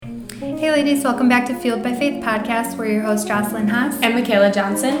Hey ladies, welcome back to Fueled by Faith podcast. We're your hosts Jocelyn Haas and Michaela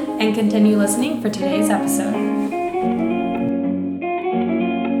Johnson, and continue listening for today's episode.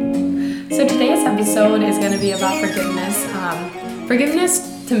 So today's episode is going to be about forgiveness.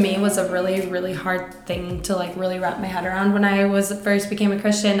 Forgiveness to me was a really hard thing to really wrap my head around. When I first became a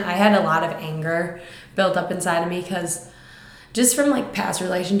Christian, I had a lot of anger built up inside of me because just from past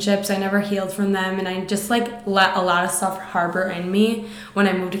relationships, I never healed from them, and I just let a lot of stuff harbor in me when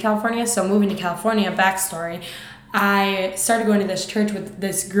I moved to California. So moving to California, backstory, I started going to this church with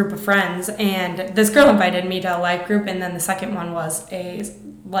this group of friends, and this girl invited me to a life group, and then the second one was a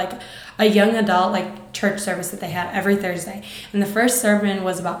young adult church service that they had every Thursday, and the first sermon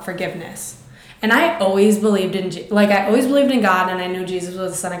was about forgiveness. And I always believed in God, and I knew Jesus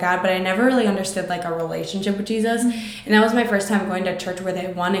was the Son of God, but I never really understood a relationship with Jesus. Mm-hmm. And that was my first time going to a church where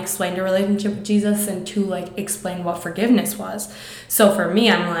they, one, explained a relationship with Jesus, and two, explained what forgiveness was. So for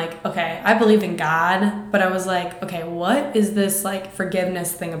me, I'm okay, I believe in God, but I was okay, what is this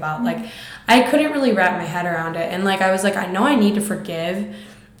forgiveness thing about? Mm-hmm. I couldn't really wrap my head around it. And I was I know I need to forgive,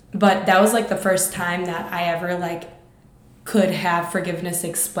 but that was the first time that I ever could have forgiveness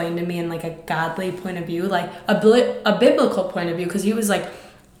explained to me in a godly point of view, a biblical point of view, because he was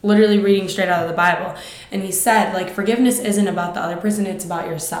literally reading straight out of the Bible, and he said forgiveness isn't about the other person, it's about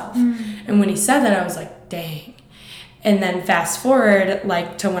yourself. And when he said that, I was dang. And then fast forward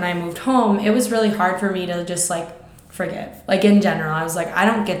to when I moved home, it was really hard for me to just forgive, in general. I was I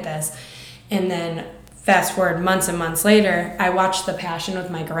don't get this. And then fast forward months and months later, I watched The Passion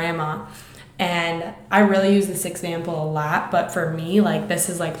with my grandma. And I really use this example a lot, but for me, this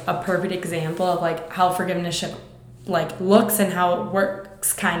is a perfect example of how forgiveness should looks and how it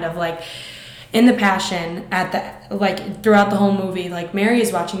works, kind of in The Passion, at the throughout the whole movie, Mary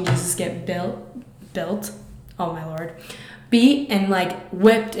is watching Jesus get built, oh my Lord, beat and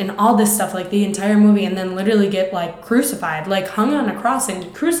whipped and all this stuff the entire movie, and then literally get crucified, hung on a cross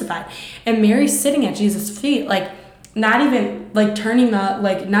and crucified, and Mary's sitting at Jesus' feet not even turning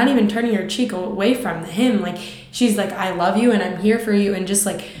not even turning her cheek away from him. She's I love you and I'm here for you, and just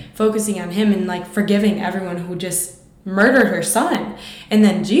focusing on him and forgiving everyone who just murdered her son. And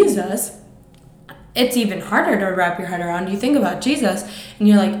then Jesus, it's even harder to wrap your head around. You think about Jesus and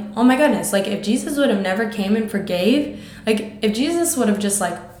you're oh my goodness, if Jesus would have never came and forgave, if Jesus would have just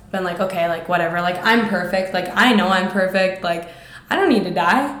been okay, whatever, I'm perfect, I know I'm perfect, I don't need to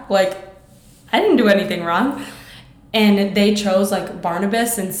die, I didn't do anything wrong. And they chose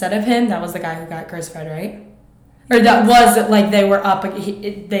Barnabas instead of him. That was the guy who got crucified, right? Or that was they were up.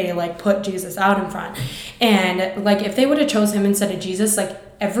 They put Jesus out in front. And if they would have chose him instead of Jesus,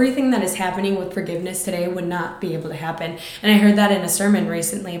 everything that is happening with forgiveness today would not be able to happen. And I heard that in a sermon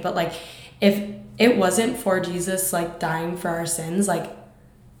recently. But if it wasn't for Jesus dying for our sins,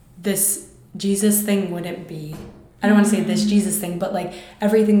 this Jesus thing wouldn't be. I don't want to say this Jesus thing, but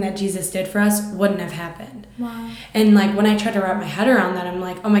everything that Jesus did for us wouldn't have happened. Wow. And when I try to wrap my head around that, I'm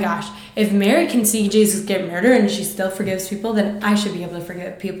oh my gosh, if Mary can see Jesus get murdered and she still forgives people, then I should be able to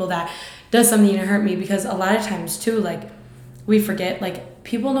forgive people that does something to hurt me. Because a lot of times too, we forget,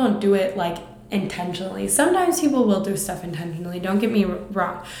 people don't do it intentionally. Sometimes people will do stuff intentionally, don't get me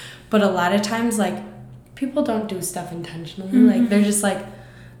wrong. But a lot of times people don't do stuff intentionally. Mm-hmm. They're just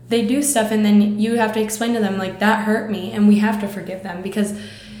they do stuff, and then you have to explain to them that hurt me, and we have to forgive them, because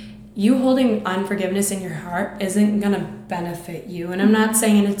you holding unforgiveness in your heart isn't gonna benefit you. And I'm not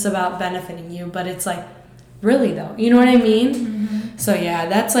saying it's about benefiting you, but it's really though, you know what I mean? Mm-hmm. So yeah,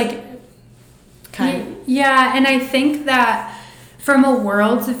 that's kind of. Yeah, and I think that from a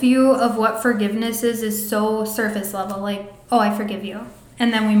world's view of what forgiveness is so surface level, oh, I forgive you,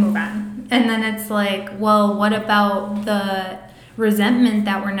 and then we move on. And then it's well, what about the resentment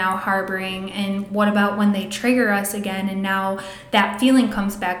that we're now harboring, and what about when they trigger us again, and now that feeling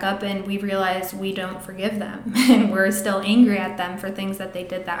comes back up and we realize we don't forgive them and we're still angry at them for things that they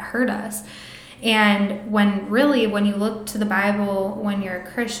did that hurt us. And when you look to the Bible, when you're a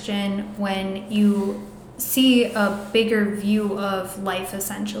Christian, when you see a bigger view of life,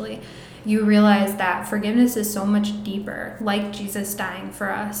 essentially, you realize that forgiveness is so much deeper, Jesus dying for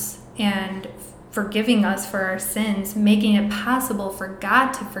us and forgiving us for our sins, making it possible for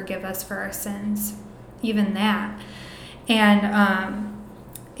God to forgive us for our sins, even that. And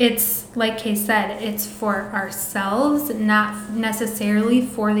it's like Kay said, it's for ourselves, not necessarily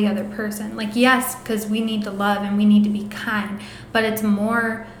for the other person. Yes, because we need to love and we need to be kind, but it's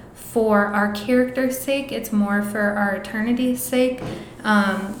more for our character's sake, it's more for our eternity's sake,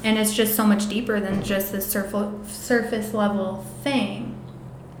 and it's just so much deeper than just this surface level thing.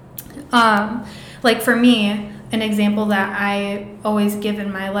 For me, an example that I always give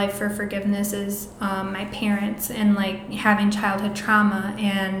in my life for forgiveness is my parents and like having childhood trauma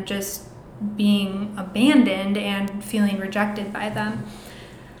and just being abandoned and feeling rejected by them.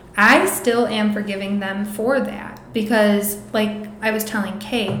 I still am forgiving them for that because, like I was telling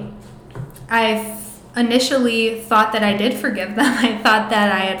Kay, I initially thought that I did forgive them. I thought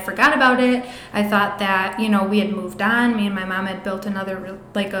that I had forgot about it. I thought that, we had moved on. Me and my mom had built another,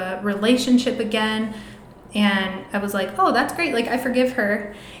 like a relationship again. And I was like, oh, that's great. Like, I forgive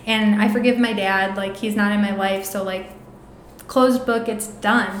her. And I forgive my dad. Like, he's not in my life. So, like, closed book, it's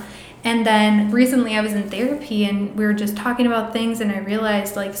done. And then recently I was in therapy and we were just talking about things. And I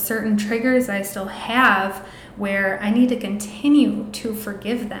realized, like, certain triggers I still have where I need to continue to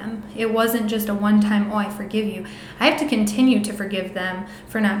forgive them. It wasn't just a one-time, oh, I forgive you. I have to continue to forgive them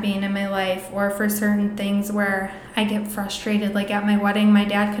for not being in my life or for certain things where I get frustrated. Like, at my wedding, my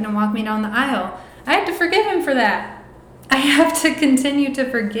dad couldn't walk me down the aisle. I have to forgive him for that. I have to continue to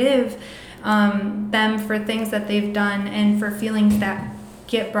forgive them for things that they've done and for feelings that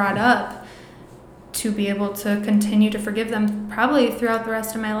get brought up, to be able to continue to forgive them probably throughout the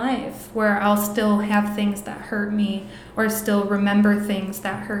rest of my life, where I'll still have things that hurt me or still remember things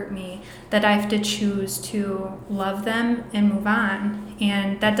that hurt me, that I have to choose to love them and move on.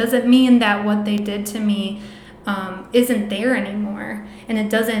 And that doesn't mean that what they did to me isn't there anymore, and it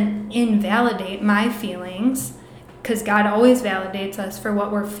doesn't invalidate my feelings, because God always validates us for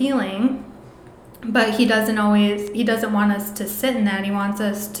what we're feeling, but he doesn't want us to sit in that. He wants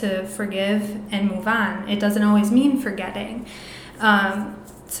us to forgive and move on. It doesn't always mean forgetting.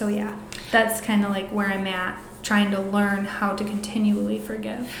 So yeah, that's kind of like where I'm at, trying to learn how to continually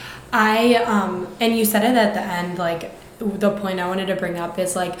forgive. And you said it at the end, like the point I wanted to bring up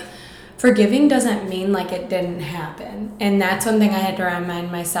is like, forgiving doesn't mean like it didn't happen. And that's one thing I had to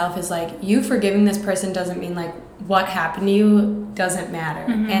remind myself is like, you forgiving this person doesn't mean like what happened to you doesn't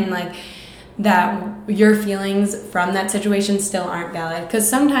matter. Mm-hmm. And like that your feelings from that situation still aren't valid. Because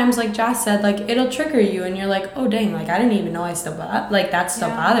sometimes, like Josh said, like it'll trigger you and you're like, oh dang, like I didn't even know that still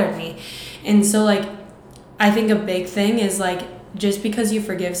bothered me. And so like, I think a big thing is like, just because you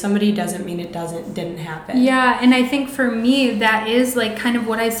forgive somebody doesn't mean it didn't happen. Yeah, and I think for me, that is like kind of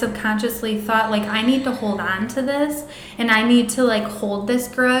what I subconsciously thought, like I need to hold on to this and I need to like hold this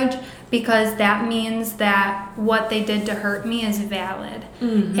grudge, because that means that what they did to hurt me is valid.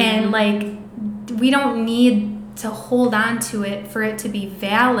 Mm-hmm. And like, we don't need to hold on to it for it to be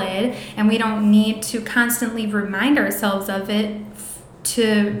valid, and we don't need to constantly remind ourselves of it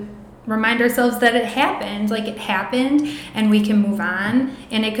to remind ourselves that it happened. Like, it happened and we can move on,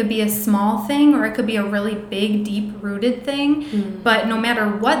 and it could be a small thing or it could be a really big, deep-rooted thing. Mm. But no matter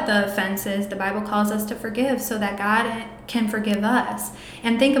what the offense is, the Bible calls us to forgive so that God can forgive us.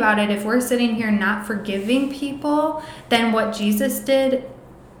 And think about it, if we're sitting here not forgiving people, then what Jesus did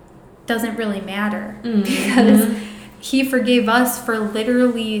doesn't really matter. Mm-hmm. Because he forgave us for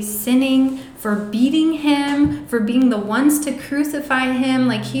literally sinning, for beating him, for being the ones to crucify him.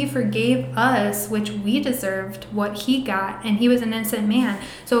 Like, he forgave us, which we deserved what he got, and he was an innocent man.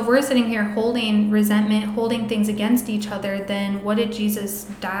 So if we're sitting here holding resentment, holding things against each other, then what did Jesus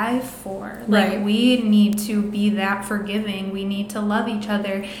die for? Like, right. We need to be that forgiving. We need to love each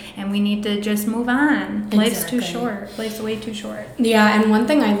other, and we need to just move on. Exactly. Life's too short. Life's way too short. Yeah, and one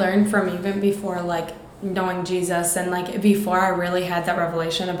thing I learned from even before, like, knowing Jesus, and like before I really had that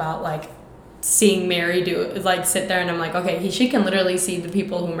revelation about like seeing Mary sit there, and I'm like, okay, she can literally see the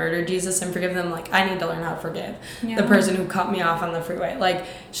people who murdered Jesus and forgive them. Like, I need to learn how to forgive the person who cut me off on the freeway, like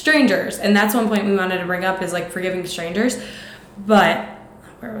strangers. And that's one point we wanted to bring up, is like forgiving strangers. But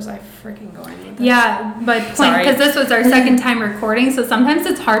where was I freaking going with this? Yeah, but because this was our second time recording, so sometimes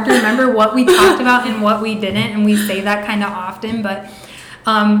it's hard to remember what we talked about and what we didn't, and we say that kind of often. But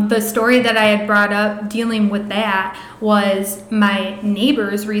the story that I had brought up dealing with that was my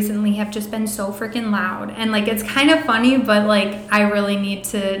neighbors recently have just been so freaking loud. And like, it's kind of funny, but like, I really need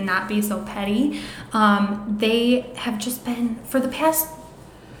to not be so petty. They have just been, for the past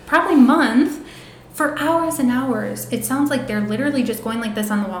probably month, for hours and hours, it sounds like they're literally just going like this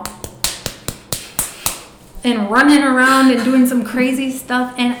on the wall and running around and doing some crazy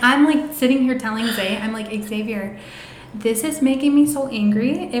stuff. And I'm like sitting here telling Zay, I'm like, Xavier, this is making me so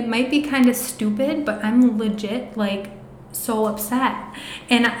angry. It might be kind of stupid, but I'm legit like so upset.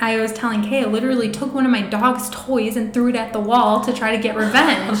 And I was telling Kay, I literally took one of my dog's toys and threw it at the wall to try to get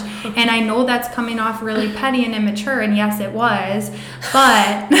revenge. And I know that's coming off really petty and immature, and yes, it was.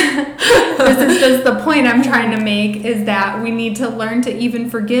 But this is just the point I'm trying to make, is that we need to learn to even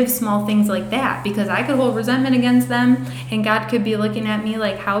forgive small things like that, because I could hold resentment against them, and God could be looking at me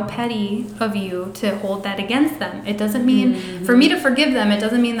like, how petty of you to hold that against them. It doesn't mean, for me to forgive them, it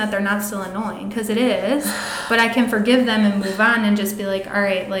doesn't mean that they're not still annoying, because it is. But I can forgive them and move on and just be like, all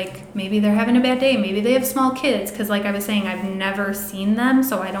right, like maybe they're having a bad day, maybe they have small kids, because like I was saying, I've never seen them,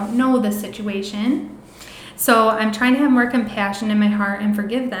 so I don't know the situation. So I'm trying to have more compassion in my heart and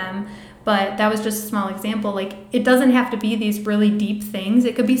forgive them. But that was just a small example. Like, it doesn't have to be these really deep things.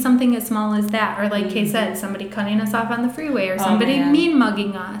 It could be something as small as that, or like Kay said, somebody cutting us off on the freeway, or somebody mean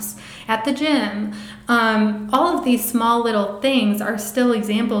mugging us at the gym. All of these small little things are still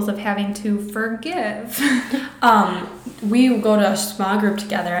examples of having to forgive. We go to a small group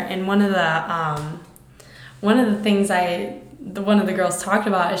together, and one of the things one of the girls talked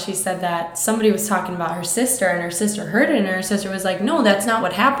about is she said that somebody was talking about her sister, and her sister heard it, and her sister was like, no, that's not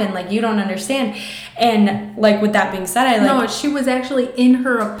what happened, like, you don't understand. And like, with that being said, no, she was actually in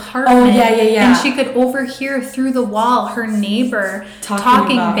her apartment. And she could overhear through the wall her neighbor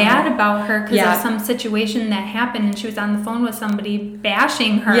talking bad about her because of some situation that happened, and she was on the phone with somebody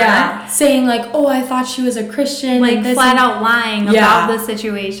bashing her, saying like, oh, I thought she was a Christian, like flat out lying about the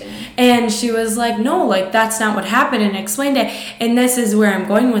situation. And she was like, no, like, that's not what happened, and explained it. And this is where I'm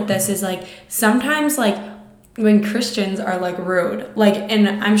going with this, is like, sometimes like when Christians are like rude, like, and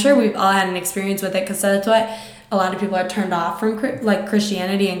I'm sure we've all had an experience with it, because that's what a lot of people are turned off from like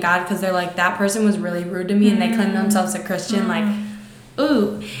Christianity and God, because they're like, that person was really rude to me, and they claim themselves a Christian, like,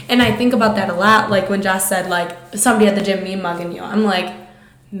 ooh. And I think about that a lot, like when Josh said like somebody at the gym mean mugging you, I'm like,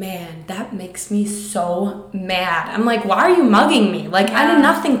 man, that makes me so mad. I'm like, why are you mugging me? Like, I did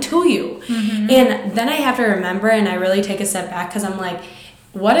nothing to you. And then I have to remember, and I really take a step back, because I'm like,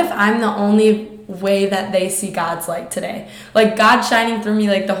 what if I'm the only way that they see God's light today? Like, God shining through me,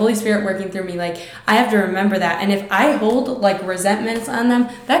 like the Holy Spirit working through me. Like, I have to remember that. And if I hold like resentments on them,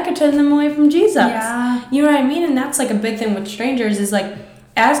 that could turn them away from Jesus. You know what I mean? And that's like a big thing with strangers, is like,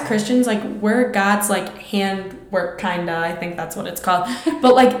 as Christians, like, we're God's like handwork, kinda, I think that's what it's called.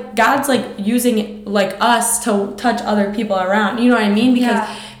 But like, God's like using like us to touch other people around, you know what I mean? Because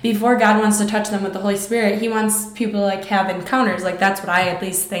before God wants to touch them with the Holy Spirit, he wants people to like have encounters. Like, that's what I at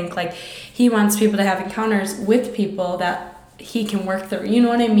least think. Like, he wants people to have encounters with people that he can work through, you know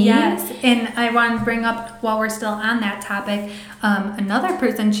what I mean? Yes. And I want to bring up, while we're still on that topic, another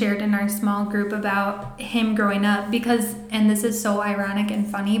person shared in our small group about him growing up, because, and this is so ironic and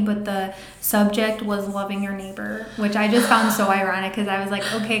funny, but the subject was loving your neighbor, which I just found so ironic, because I was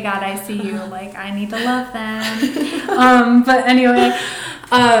like, okay, God, I see you, like, I need to love them. But anyway,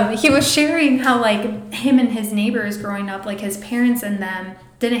 he was sharing how like him and his neighbors growing up, like his parents and them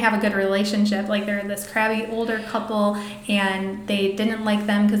didn't have a good relationship. Like, they're this crabby older couple, and they didn't like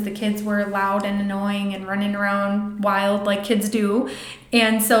them because the kids were loud and annoying and running around wild like kids do.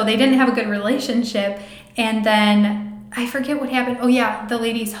 And so they didn't have a good relationship. And then I forget what happened. Oh yeah, the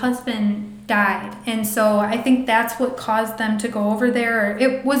lady's husband died. And so I think that's what caused them to go over there.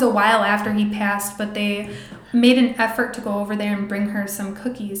 It was a while after he passed, but they made an effort to go over there and bring her some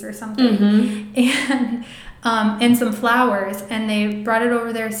cookies or something. And some flowers, and they brought it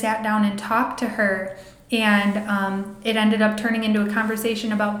over there, sat down and talked to her, and it ended up turning into a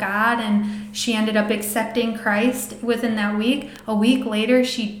conversation about God, and she ended up accepting Christ within that week. A week later,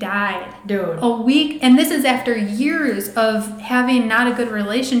 she died. Dude. A week, and this is after years of having not a good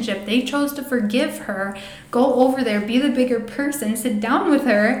relationship. They chose to forgive her, go over there, be the bigger person, sit down with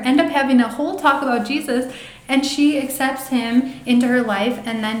her, end up having a whole talk about Jesus, and she accepts him into her life,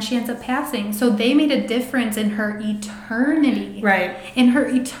 and then she ends up passing. So they made a difference in her eternity. Right. In her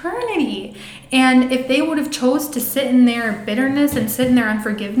eternity. And if they would have chose to sit in their bitterness and sit in their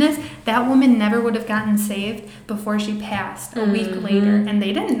unforgiveness, that woman never would have gotten saved before she passed a week later. And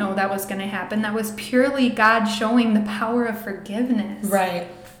they didn't know that was going to happen. That was purely God showing the power of forgiveness. Right.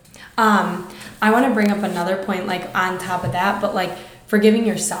 I want to bring up another point, like, on top of that, but like forgiving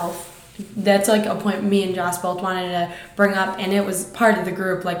yourself. That's like a point me and Josh both wanted to bring up, and it was part of the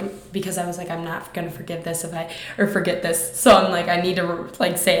group, like, because I was like, I'm not gonna forgive this forget this, so I'm like, I need to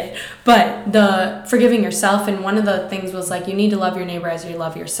like say it. But the forgiving yourself, and one of the things was like, you need to love your neighbor as you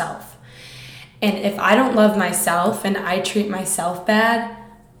love yourself. And if I don't love myself and I treat myself bad,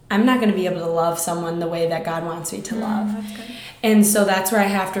 I'm not going to be able to love someone the way that God wants me to love. That's good. And so that's where I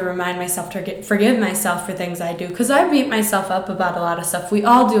have to remind myself to forgive myself for things I do. Because I beat myself up about a lot of stuff. We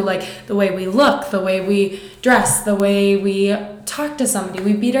all do, like the way we look, the way we dress, the way we talk to somebody.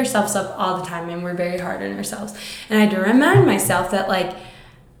 We beat ourselves up all the time, and we're very hard on ourselves. And I had to remind myself that, like,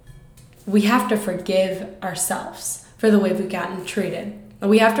 we have to forgive ourselves for the way we've gotten treated.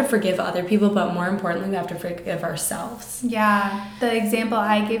 We have to forgive other people, but more importantly, we have to forgive ourselves. Yeah. The example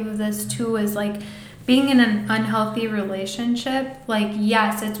I gave of this too is like being in an unhealthy relationship. Like,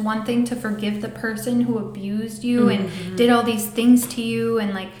 yes, it's one thing to forgive the person who abused you and did all these things to you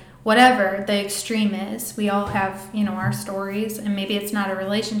and like whatever the extreme is. We all have, you know, our stories, and maybe it's not a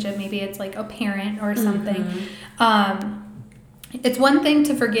relationship, maybe it's like a parent or something. It's one thing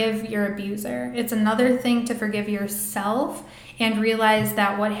to forgive your abuser. It's another thing to forgive yourself and realize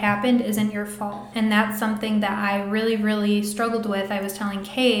that what happened isn't your fault. And that's something that I really, really struggled with. I was telling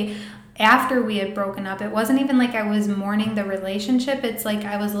Kay after we had broken up, it wasn't even like I was mourning the relationship. It's like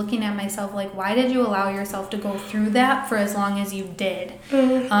I was looking at myself like, why did you allow yourself to go through that for as long as you did?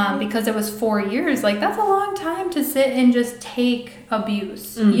 Because it was 4 years. Like, that's a long time to sit and just take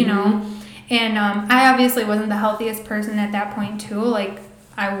abuse, you know? And I obviously wasn't the healthiest person at that point too. Like,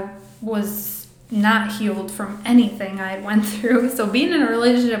 I was not healed from anything I had went through. So being in a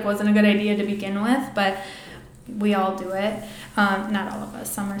relationship wasn't a good idea to begin with, but we all do it. Not all of us.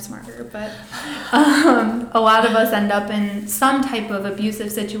 Some are smarter, but a lot of us end up in some type of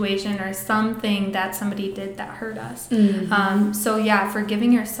abusive situation or something that somebody did that hurt us. So yeah,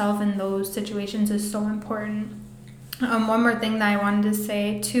 forgiving yourself in those situations is so important. One more thing that I wanted to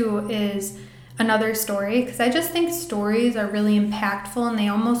say too is another story, because I just think stories are really impactful and they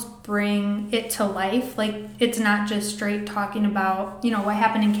almost bring it to life. Like, it's not just straight talking about, you know, what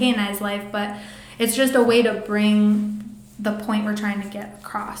happened in Kay and I's life, but it's just a way to bring the point we're trying to get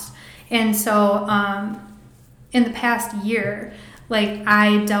across. And so in the past year, like,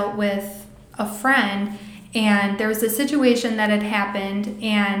 I dealt with a friend, and there was a situation that had happened,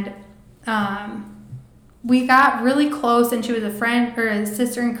 and we got really close, and she was a friend or a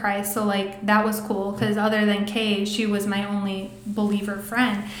sister in Christ. So like, that was cool, because other than Kay, she was my only believer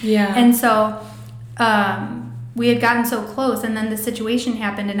friend. Yeah. And so we had gotten so close, and then the situation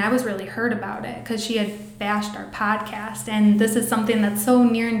happened, and I was really hurt about it because she had bashed our podcast. And this is something that's so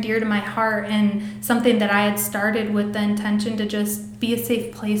near and dear to my heart, and something that I had started with the intention to just be a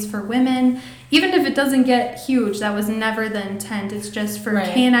safe place for women. Even if it doesn't get huge, that was never the intent. It's just for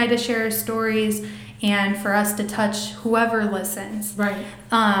Kay and I to share our stories and for us to touch whoever listens. Right.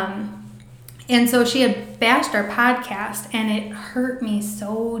 And so she had bashed our podcast, and it hurt me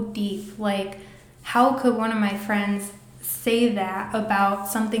so deep. Like, how could one of my friends say that about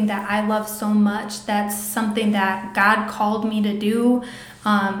something that I love so much? That's something that God called me to do.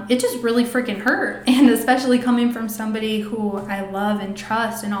 It just really freaking hurt. And especially coming from somebody who I love and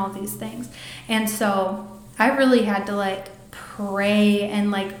trust and all of these things. And so I really had to like pray and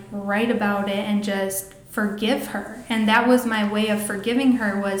like write about it and just forgive her. And that was my way of forgiving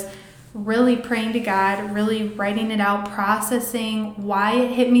her, was really praying to God, really writing it out, processing why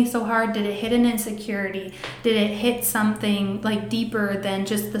it hit me so hard. Did it hit an insecurity? Did it hit something like deeper than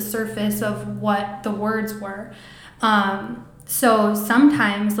just the surface of what the words were? So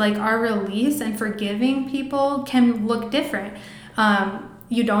sometimes like our release and forgiving people can look different.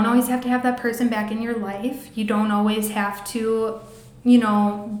 You don't always have to have that person back in your life. You don't always have to, you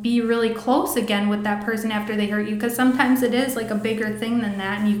know, be really close again with that person after they hurt you, because sometimes it is like a bigger thing than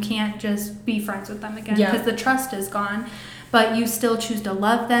that, and you can't just be friends with them again because the trust is gone. But you still choose to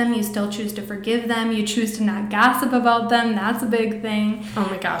love them. You still choose to forgive them. You choose to not gossip about them. That's a big thing. Oh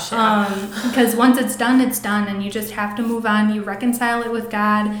my gosh, yeah. Because once it's done, and you just have to move on. You reconcile it with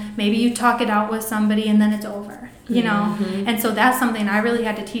God. Maybe you talk it out with somebody, and then it's over, you know? And so that's something I really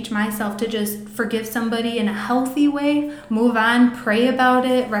had to teach myself, to just forgive somebody in a healthy way, move on, pray about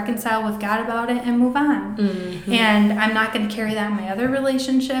it, reconcile with God about it, and move on. And I'm not going to carry that in my other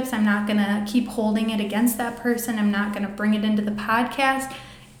relationships. I'm not going to keep holding it against that person. I'm not going to bring it into the podcast.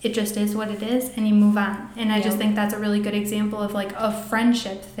 It just is what it is, and you move on. And I just think that's a really good example of like a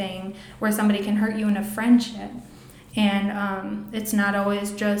friendship thing, where somebody can hurt you in a friendship. And it's not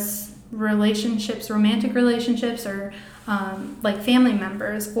always just relationships, romantic relationships, or like family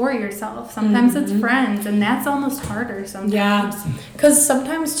members or yourself. Sometimes it's friends, and that's almost harder sometimes. Yeah, because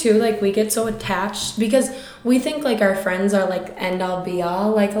sometimes too, like, we get so attached because we think like our friends are like end all be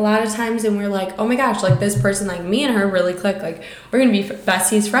all, like, a lot of times, and we're like, oh my gosh, like, this person, like, me and her really click, like, we're gonna be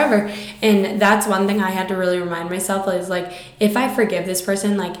besties forever. And that's one thing I had to really remind myself, is like, if I forgive this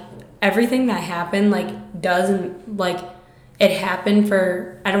person, like, everything that happened, like, doesn't, like, it happened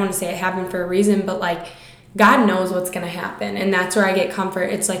for, I don't want to say it happened for a reason, but like God knows what's going to happen. And that's where I get comfort.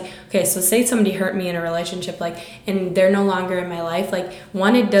 It's like, okay, so say somebody hurt me in a relationship, like, and they're no longer in my life. Like,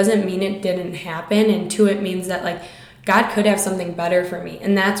 one, it doesn't mean it didn't happen. And two, it means that like God could have something better for me.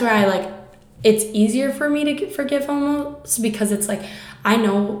 And that's where I like, it's easier for me to forgive almost, because it's like, I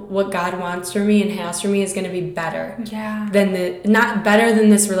know what God wants for me and has for me is going to be better. Yeah. Not better than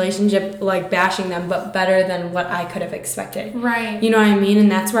this relationship, like bashing them, but better than what I could have expected. Right. You know what I mean?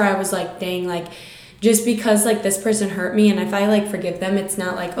 And that's where I was like, dang, like, just because like this person hurt me, and if I like forgive them, it's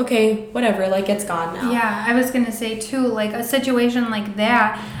not like, okay, whatever, like it's gone now. Yeah, I was gonna say too, like a situation like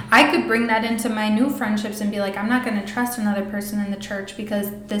that, I could bring that into my new friendships and be like, I'm not gonna trust another person in the church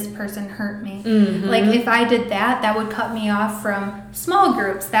because this person hurt me. Mm-hmm. Like if I did that, that would cut me off from small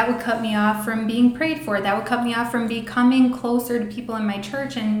groups, that would cut me off from being prayed for, that would cut me off from becoming closer to people in my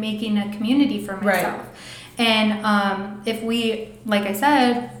church and making a community for myself. Right. And if we, like I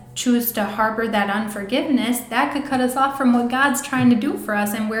said, choose to harbor that unforgiveness, that could cut us off from what God's trying to do for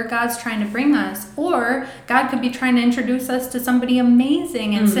us and where God's trying to bring us. Or God could be trying to introduce us to somebody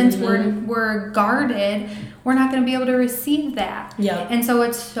amazing, and since we're guarded, we're not going to be able to receive that. Yeah. And so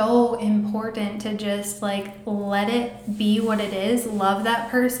it's so important to just like let it be what it is, love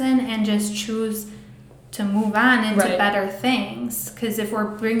that person, and just choose to move on into better things. Because if we're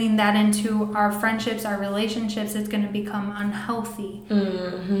bringing that into our friendships, our relationships, it's going to become unhealthy.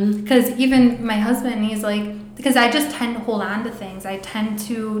 Because even my husband, he's like, because I just tend to hold on to things. I tend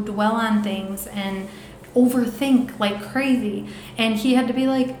to dwell on things and overthink like crazy. And he had to be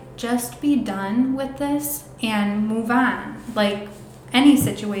like, just be done with this and move on. Like any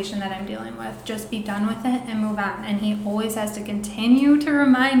situation that I'm dealing with, just be done with it and move on. And he always has to continue to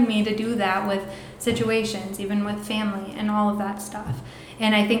remind me to do that with situations, even with family and all of that stuff.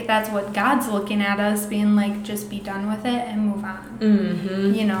 And I think that's what God's looking at us, being like, just be done with it and move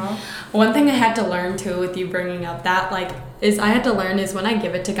on. You know? One thing I had to learn too with you bringing up that, like, is when I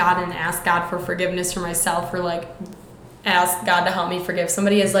give it to God and ask God for forgiveness for myself, or like ask God to help me forgive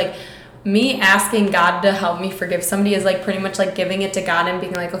somebody, is like, me asking God to help me forgive somebody is like pretty much like giving it to God and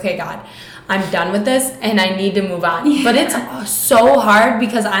being like, okay, God, I'm done with this and I need to move on. Yeah. But it's so hard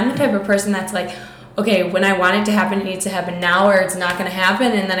because I'm the type of person that's like, okay, when I want it to happen, it needs to happen now, or it's not going to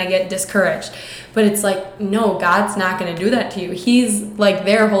happen, and then I get discouraged. But it's like, no, God's not going to do that to you. He's like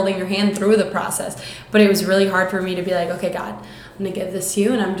there holding your hand through the process. But it was really hard for me to be like, okay, God, I'm going to give this to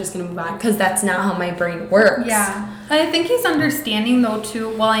you and I'm just going to move on, because that's not how my brain works. Yeah. I think he's understanding though too.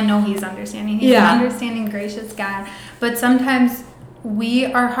 Well, I know he's understanding. He's an understanding, gracious God. But sometimes we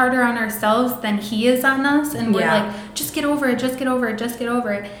are harder on ourselves than he is on us, and we're like, just get over it, just get over it, just get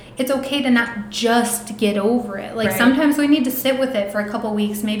over it. It's okay to not just get over it. Like sometimes we need to sit with it for a couple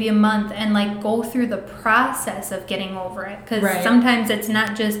weeks, maybe a month, and like go through the process of getting over it. Because sometimes it's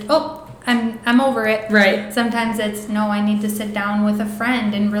not just, oh, I'm over it. Right. Sometimes it's, no, I need to sit down with a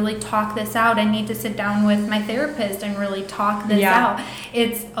friend and really talk this out. I need to sit down with my therapist and really talk this out.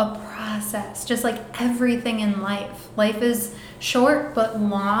 It's a process, just like everything in life. Life is short but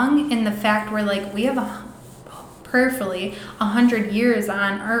long in the fact where like we have prayerfully 100 years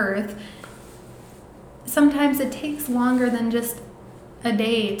on earth. Sometimes it takes longer than just a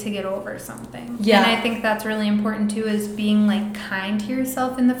day to get over something. And I think that's really important too, is being like kind to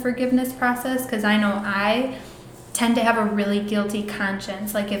yourself in the forgiveness process, because I know I tend to have a really guilty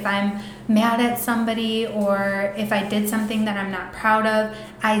conscience. Like if I'm mad at somebody, or if I did something that I'm not proud of,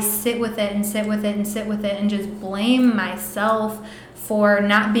 I sit with it and sit with it and sit with it and just blame myself for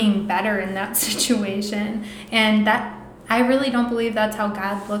not being better in that situation. And that, I really don't believe that's how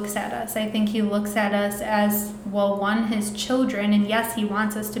God looks at us. I think he looks at us as, well, one, his children, and yes, he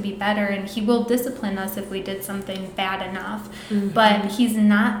wants us to be better, and he will discipline us if we did something bad enough. But he's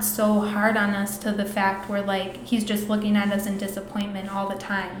not so hard on us to the fact where like he's just looking at us in disappointment all the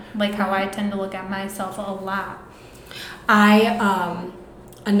time, like how I tend to look at myself a lot.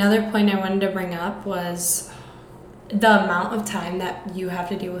 Another point I wanted to bring up was the amount of time that you have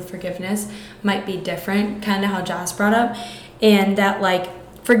to deal with forgiveness might be different, kind of how Joss brought up, and that like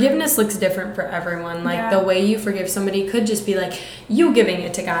forgiveness looks different for everyone. Like the way you forgive somebody could just be like you giving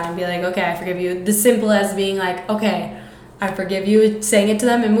it to God and be like, okay, I forgive you. The simple as being like, okay, I forgive you, saying it to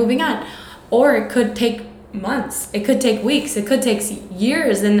them and moving on. Or it could take months, it could take weeks, it could take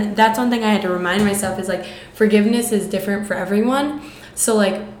years. And that's one thing I had to remind myself, is like forgiveness is different for everyone. So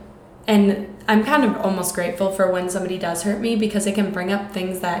like, and I'm kind of almost grateful for when somebody does hurt me, because it can bring up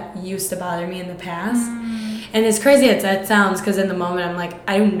things that used to bother me in the past. And as crazy as that sounds, because in the moment I'm like,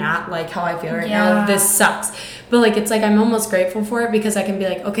 I do not like how I feel right now. This sucks. But like, it's like I'm almost grateful for it because I can be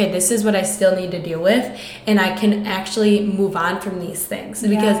like, okay, this is what I still need to deal with, and I can actually move on from these things.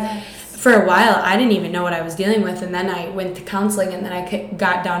 Because for a while I didn't even know what I was dealing with, and then I went to counseling, and then I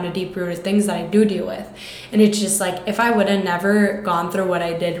got down to deep-rooted things that I do deal with. And it's just like, if I would have never gone through what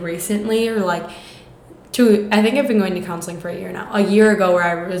I did recently, or like I think I've been going to counseling for a year now, a year ago, where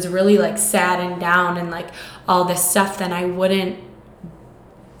I was really like sad and down and like all this stuff, then I wouldn't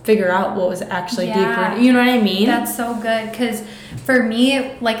figure out what was actually deeper. You know what I mean? That's so good, because for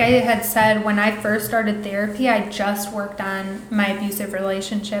me, like I had said, when I first started therapy, I just worked on my abusive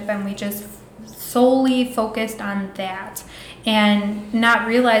relationship, and we just solely focused on that, and not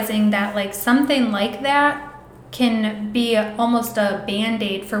realizing that like something like that can be almost a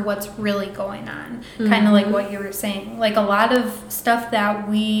band-aid for what's really going on. Kind of like what you were saying. Like a lot of stuff that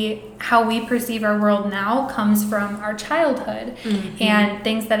how we perceive our world now comes from our childhood and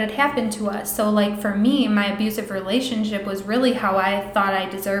things that had happened to us. So like for me, my abusive relationship was really how I thought I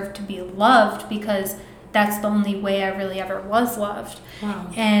deserved to be loved, because that's the only way I really ever was loved. Wow.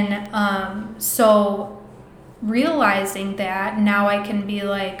 And so realizing that, now I can be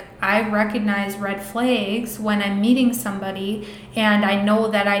like, I recognize red flags when I'm meeting somebody, and I know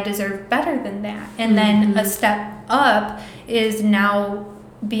that I deserve better than that. And then a step up is now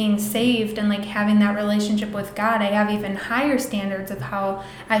being saved and like having that relationship with God. I have even higher standards of how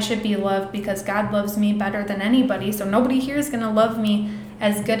I should be loved, because God loves me better than anybody. So nobody here is going to love me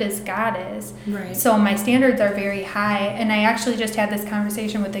as good as God is. Right. So my standards are very high. And I actually just had this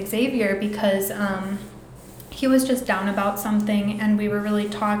conversation with Xavier, because he was just down about something, and we were really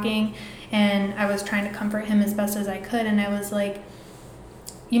talking, and I was trying to comfort him as best as I could, and I was like,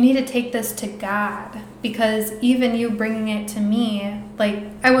 you need to take this to God, because even you bringing it to me, like,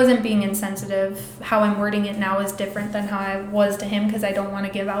 I wasn't being insensitive. How I'm wording it now is different than how I was to him, because I don't want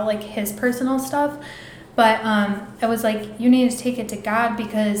to give out like his personal stuff. But I was like, you need to take it to God,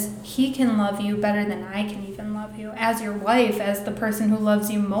 because he can love you better than I can even love you. As your wife, as the person who loves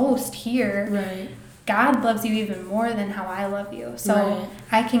you most here, Right. God loves you even more than how I love you. So Right.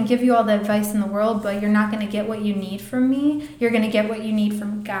 I can give you all the advice in the world, but you're not going to get what you need from me. You're going to get what you need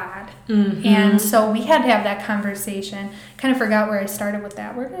from God. And so we had to have that conversation. Kind of forgot where I started with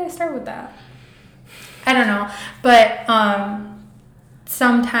that. Where did I start with that? I don't know. But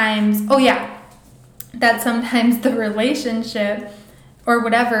sometimes the relationship or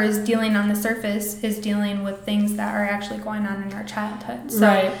whatever is dealing on the surface is dealing with things that are actually going on in our childhood.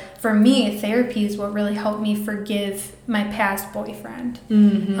 So for me, therapy is what really helped me forgive my past boyfriend.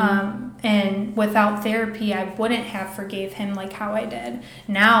 And without therapy, I wouldn't have forgave him like how I did.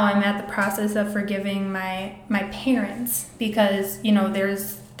 Now I'm at the process of forgiving my parents, because, you know,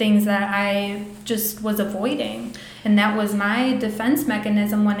 there's things that I just was avoiding. And that was my defense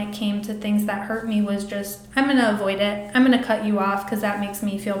mechanism when it came to things that hurt me, was just, I'm going to avoid it. I'm going to cut you off because that makes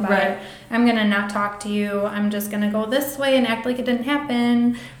me feel better. Right. I'm going to not talk to you. I'm just going to go this way and act like it didn't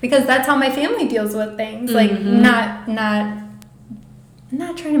happen, because that's how my family deals with things. Like not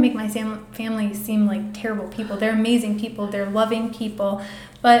trying to make my family seem like terrible people. They're amazing people. They're loving people.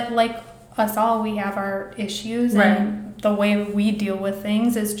 But like us all, we have our issues. Right. And the way we deal with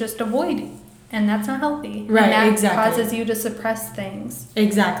things is just avoiding. And that's not healthy. Right, and that exactly. causes you to suppress things.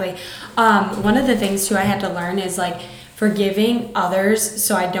 Exactly. One of the things, too, I had to learn is, like, forgiving others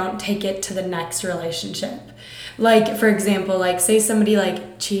so I don't take it to the next relationship. Like, for example, like, say somebody, like,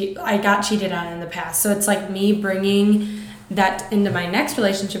 I got cheated on in the past. So it's, like, me bringing that into my next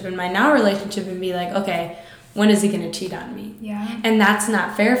relationship, in my now relationship, and be like, okay, when is he going to cheat on me? Yeah. And that's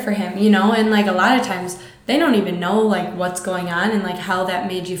not fair for him, you know? And, like, a lot of times they don't even know, like, what's going on and, like, how that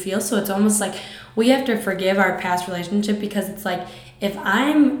made you feel. So it's almost like we have to forgive our past relationship, because it's like, if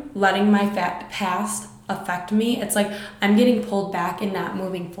I'm letting my past affect me, it's like I'm getting pulled back and not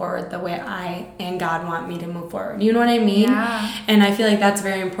moving forward the way I and God want me to move forward. You know what I mean? Yeah. And I feel like that's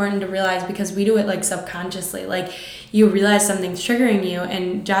very important to realize, because we do it, like, subconsciously. Like, you realize something's triggering you,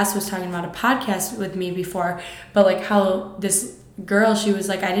 and Joss was talking about a podcast with me before, but, like, how this girl, she was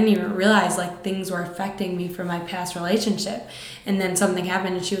like, I didn't even realize, like, things were affecting me from my past relationship, and then something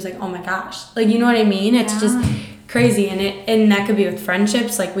happened and she was like, oh my gosh, like, you know what I mean? It's just crazy. And that could be with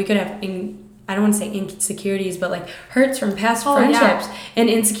friendships. Like, we could have I don't want to say insecurities, but, like, hurts from past friendships and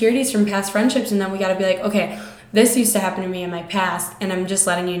insecurities from past friendships, and then we got to be like, okay, this used to happen to me in my past, and I'm just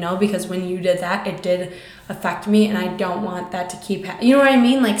letting you know, because when you did that, it did affect me, and I don't want that to keep you know what I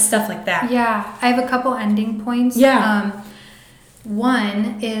mean? Like, stuff like that. Yeah. I have a couple ending points. Yeah.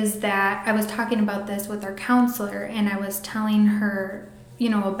 One is that I was talking about this with our counselor, and I was telling her, you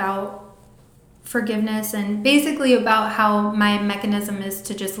know, about forgiveness and basically about how my mechanism is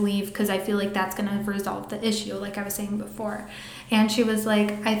to just leave because I feel like that's going to resolve the issue, like I was saying before. And she was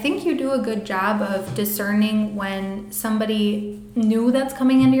like, I think you do a good job of discerning when somebody new that's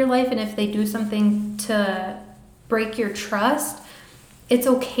coming into your life, and if they do something to break your trust, it's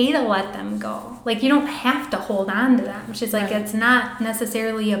okay to let them go. Like, you don't have to hold on to them. She's like, It's not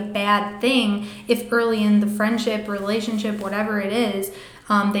necessarily a bad thing if early in the friendship, relationship, whatever it is,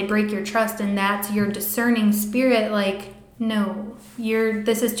 they break your trust, and that's your discerning spirit. Like, no,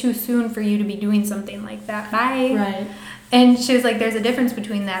 this is too soon for you to be doing something like that. Bye. Right. And she was like, there's a difference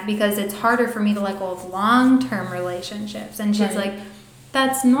between that because it's harder for me to let go of long-term relationships. And she's like,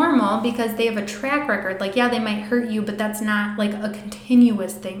 that's normal because they have a track record. Like, yeah, they might hurt you, but that's not like a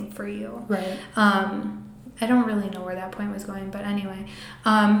continuous thing for you. Right. I don't really know where that point was going, but anyway,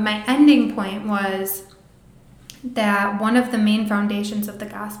 my ending point was that one of the main foundations of the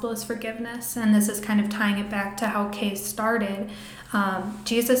gospel is forgiveness. And this is kind of tying it back to how Case started.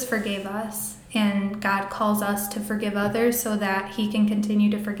 Jesus forgave us. And God calls us to forgive others so that he can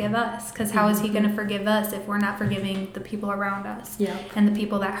continue to forgive us. Because how is he going to forgive us if we're not forgiving the people around us and the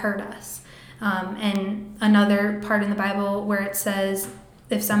people that hurt us? And another part in the Bible where it says,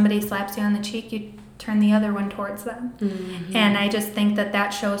 if somebody slaps you on the cheek, you turn the other one towards them. Mm-hmm. And I just think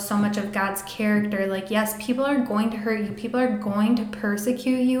that shows so much of God's character. Like, yes, people are going to hurt you. People are going to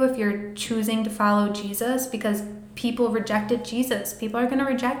persecute you if you're choosing to follow Jesus, because people rejected Jesus. People are going to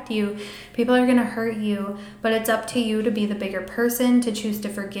reject you. People are going to hurt you. But it's up to you to be the bigger person, to choose to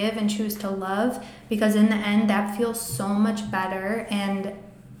forgive and choose to love. Because in the end, that feels so much better. And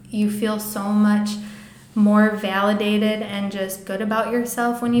you feel so much more validated and just good about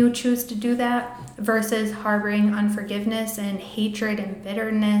yourself when you choose to do that. Versus harboring unforgiveness and hatred and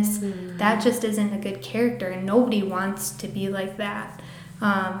bitterness. Mm-hmm. That just isn't a good character. And nobody wants to be like that.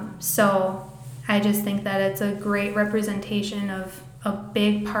 So I just think that it's a great representation of a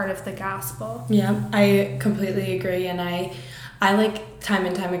big part of the gospel. Yeah, I completely agree. And I like time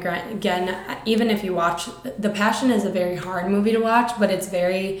and time again, even if you watch, The Passion is a very hard movie to watch, but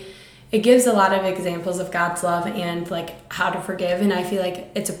it gives a lot of examples of God's love and like how to forgive. And I feel like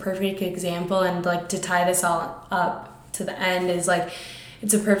it's a perfect example. And like to tie this all up to the end is like,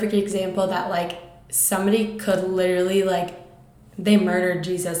 it's a perfect example that like somebody could literally like, they murdered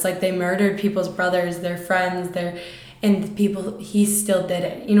Jesus. Like they murdered people's brothers, their friends, and people, he still did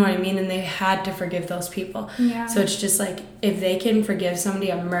it. You know what I mean? And they had to forgive those people. Yeah. So it's just like, if they can forgive somebody,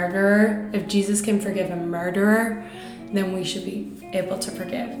 a murderer, if Jesus can forgive a murderer, then we should be able to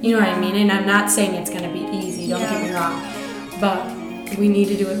forgive. You know what I mean? And I'm not saying it's going to be easy, don't get me wrong. But we need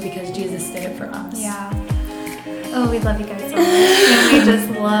to do it because Jesus did it for us. Yeah. Oh, we love you guys so much. And we just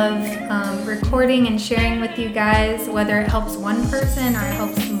love recording and sharing with you guys, whether it helps one person or it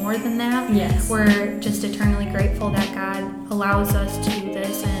helps more than that. Yes. We're just eternally grateful that God allows us to do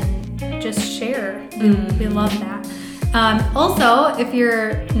this and just share. We love that. Also, if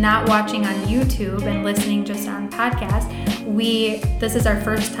you're not watching on YouTube and listening just on podcast, this is our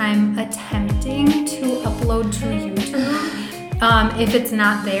first time attempting to upload to YouTube. If it's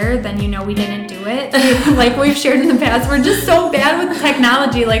not there, then you know we didn't do it. Like we've shared in the past, we're just so bad with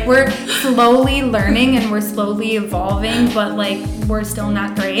technology. Like we're slowly learning and we're slowly evolving, but like we're still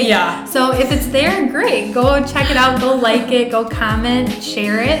not great. Yeah. So if it's there, great. Go check it out. Go like it. Go comment.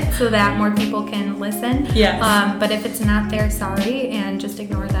 Share it so that more people can listen. Yes. But if it's not there, sorry, and just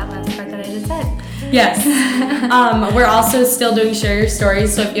ignore that last part that I just said. Yes. We're also still doing share your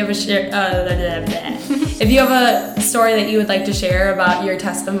stories. So if you have if you have a story that you would like to share about your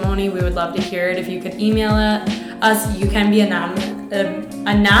testimony, we would love to hear it. If you could email us, you can be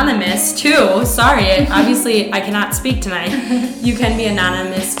anonymous too. Sorry, obviously I cannot speak tonight. You can be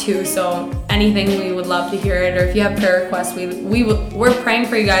anonymous too. So anything, we would love to hear it. Or if you have prayer requests, we're praying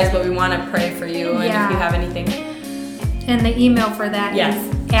for you guys, but we want to pray for you. And if you have anything. And the email for that is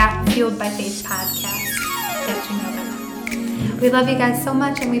at fueledbyfaithpodcast@gmail.com. We love you guys so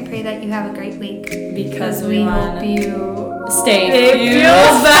much, and we pray that you have a great week. Because we hope you stay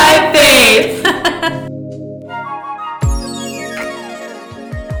fueled by